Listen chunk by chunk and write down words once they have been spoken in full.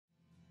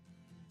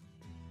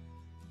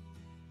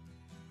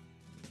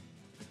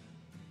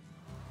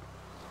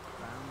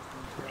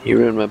You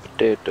ruined my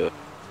potato.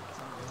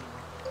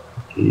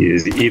 He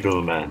is the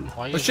evil man.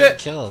 Why are you Oh shit!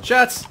 killed?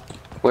 Shots!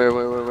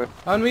 Where?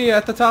 On me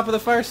at the top of the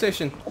fire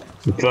station.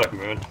 Fuck,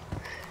 man.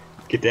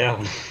 Get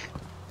down.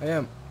 I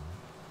am.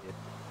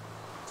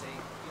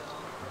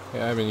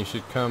 Yeah, I mean, you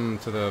should come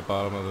to the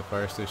bottom of the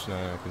fire station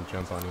and I can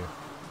jump on you.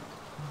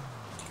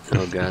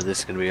 Oh god, this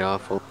is gonna be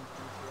awful.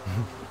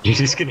 You're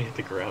just gonna hit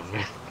the ground,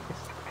 man.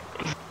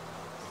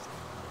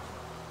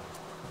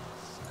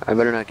 I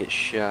better not get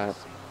shot.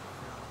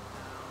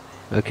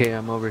 Okay,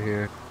 I'm over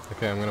here.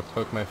 Okay, I'm gonna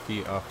poke my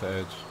feet off the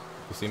edge.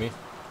 You see me?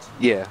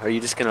 Yeah, are you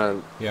just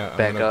gonna Yeah,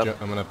 back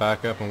up? I'm gonna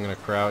back up, I'm gonna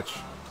crouch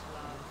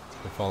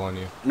and fall on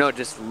you. No,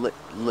 just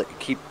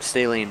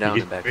stay laying down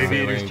and back Maybe up.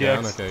 Stay you laying just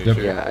down? jacks. Okay, Yep.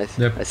 sure.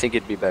 Yeah, I think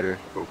it'd be better.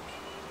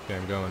 Okay,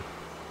 I'm going.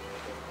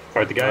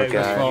 Alright, the guy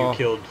Okay. who you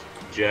killed,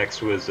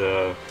 Jax, was,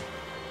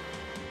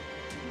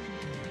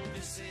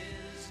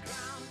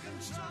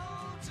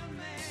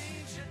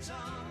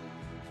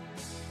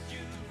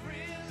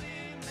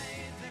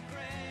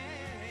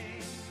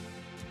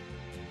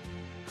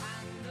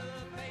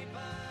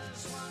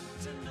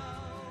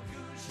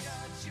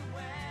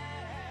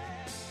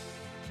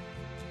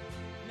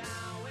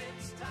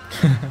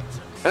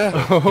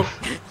 Oh!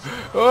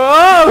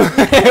 Oh!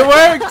 It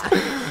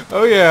worked!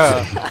 Oh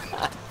yeah!